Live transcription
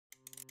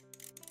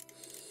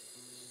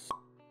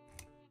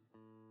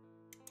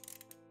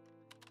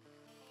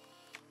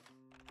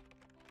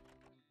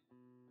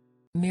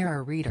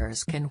Mirror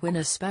readers can win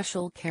a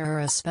special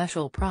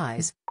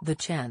prize, the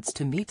chance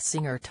to meet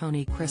singer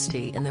Tony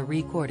Christie in the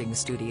recording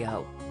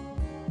studio.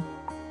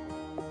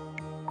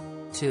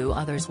 2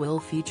 others will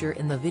feature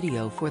in the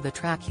video for the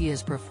track he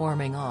is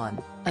performing on,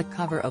 a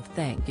cover of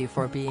Thank You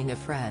for Being a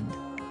Friend.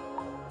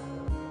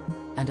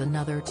 And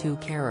another 2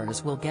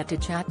 carers will get to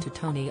chat to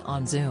Tony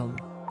on Zoom.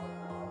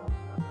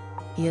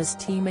 He is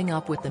teaming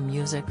up with the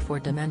Music for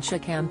Dementia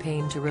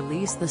campaign to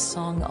release the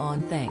song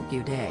on Thank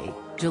You Day,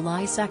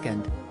 July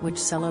 2nd, which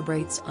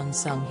celebrates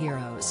unsung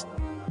heroes.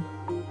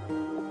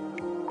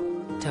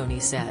 Tony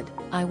said,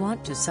 "I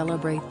want to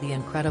celebrate the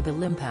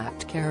incredible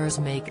impact carers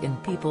make in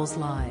people's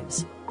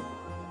lives.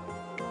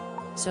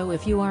 So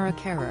if you are a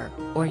carer,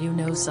 or you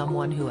know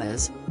someone who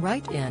is,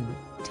 write in,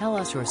 tell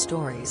us your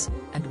stories,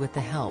 and with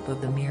the help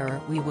of the Mirror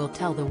we will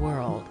tell the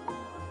world."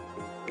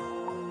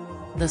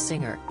 The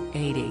singer,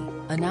 80,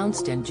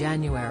 announced in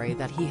January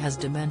that he has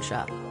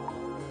dementia.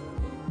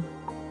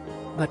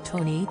 But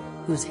Tony,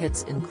 whose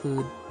hits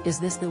include, Is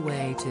This the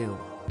Way To,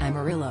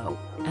 Amarillo,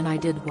 and I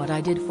Did What I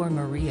Did for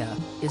Maria,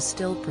 is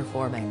still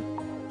performing.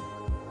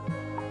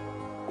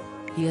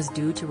 He is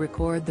due to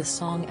record the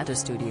song at a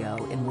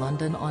studio in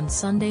London on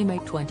Sunday, May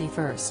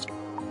 21st.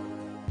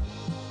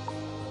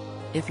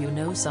 If you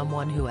know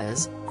someone who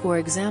is, for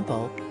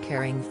example,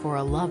 caring for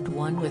a loved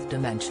one with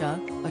dementia,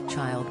 a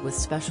child with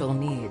special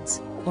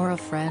needs, or a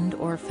friend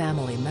or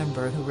family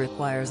member who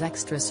requires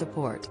extra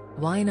support,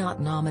 why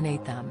not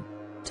nominate them?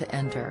 To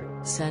enter,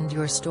 send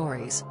your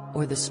stories,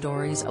 or the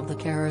stories of the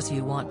carers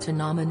you want to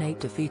nominate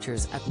to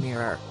features at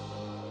mirror.co.uk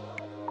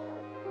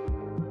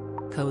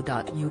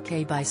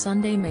by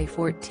Sunday, May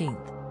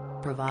 14th.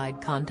 Provide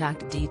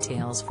contact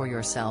details for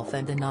yourself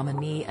and the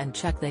nominee and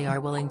check they are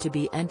willing to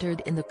be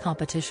entered in the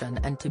competition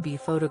and to be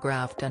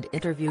photographed and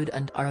interviewed,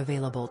 and are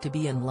available to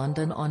be in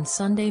London on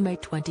Sunday, May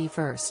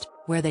 21st,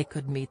 where they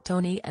could meet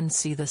Tony and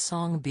see the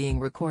song being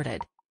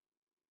recorded.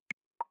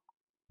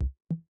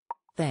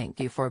 Thank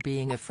You for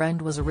Being a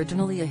Friend was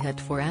originally a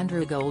hit for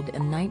Andrew Gold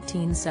in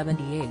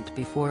 1978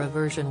 before a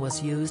version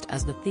was used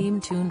as the theme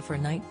tune for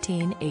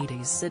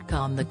 1980s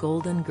sitcom The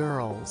Golden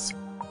Girls.